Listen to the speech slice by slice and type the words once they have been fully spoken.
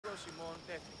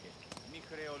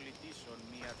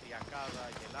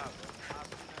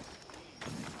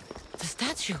The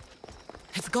statue!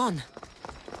 It's gone!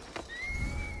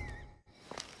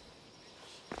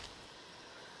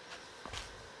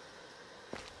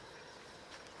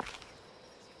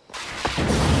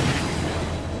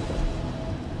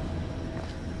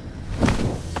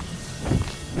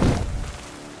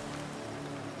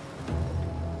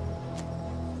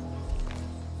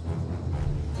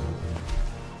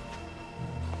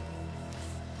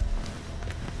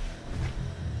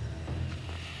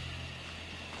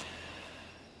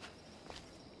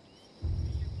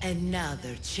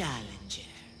 Another challenger.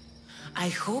 I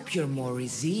hope you're more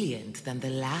resilient than the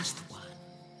last one.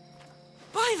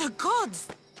 By the gods!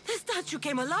 The statue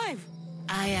came alive!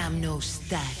 I am no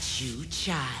statue,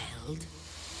 child.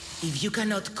 If you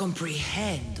cannot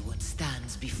comprehend what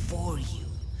stands before you,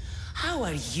 how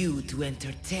are you to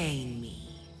entertain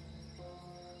me?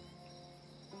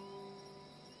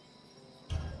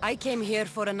 I came here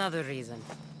for another reason.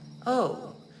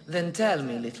 Oh, then tell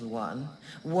me, little one,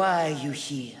 why are you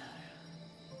here?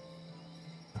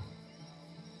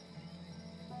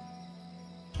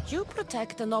 You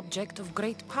protect an object of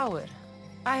great power.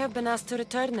 I have been asked to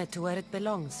return it to where it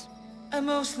belongs. A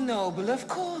most noble of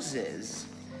causes.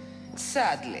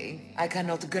 Sadly, I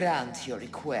cannot grant your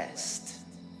request.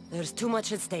 There's too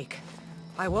much at stake.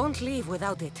 I won't leave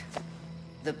without it.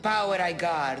 The power I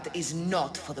guard is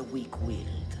not for the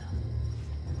weak-willed.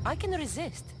 I can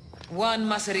resist. One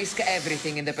must risk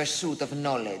everything in the pursuit of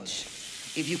knowledge.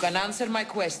 If you can answer my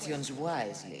questions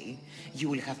wisely, you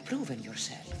will have proven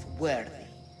yourself worthy.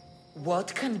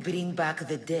 What can bring back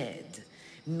the dead,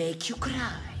 make you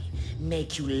cry,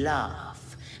 make you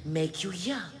laugh, make you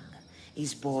young,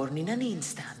 is born in an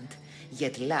instant,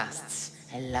 yet lasts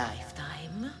a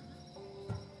lifetime?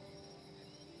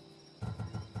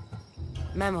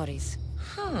 Memories.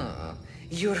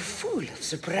 You're full of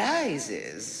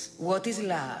surprises. What is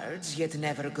large yet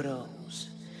never grows,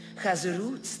 has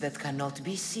roots that cannot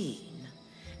be seen,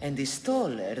 and is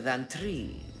taller than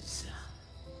trees.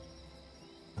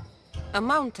 A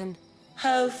mountain.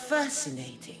 How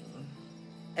fascinating.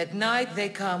 At night they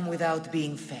come without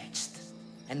being fetched,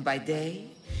 and by day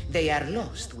they are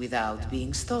lost without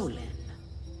being stolen.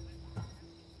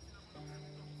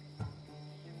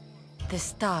 The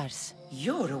stars.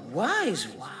 You're a wise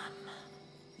one.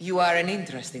 You are an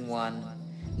interesting one.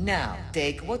 Now,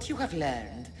 take what you have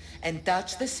learned and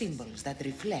touch the symbols that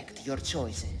reflect your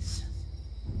choices.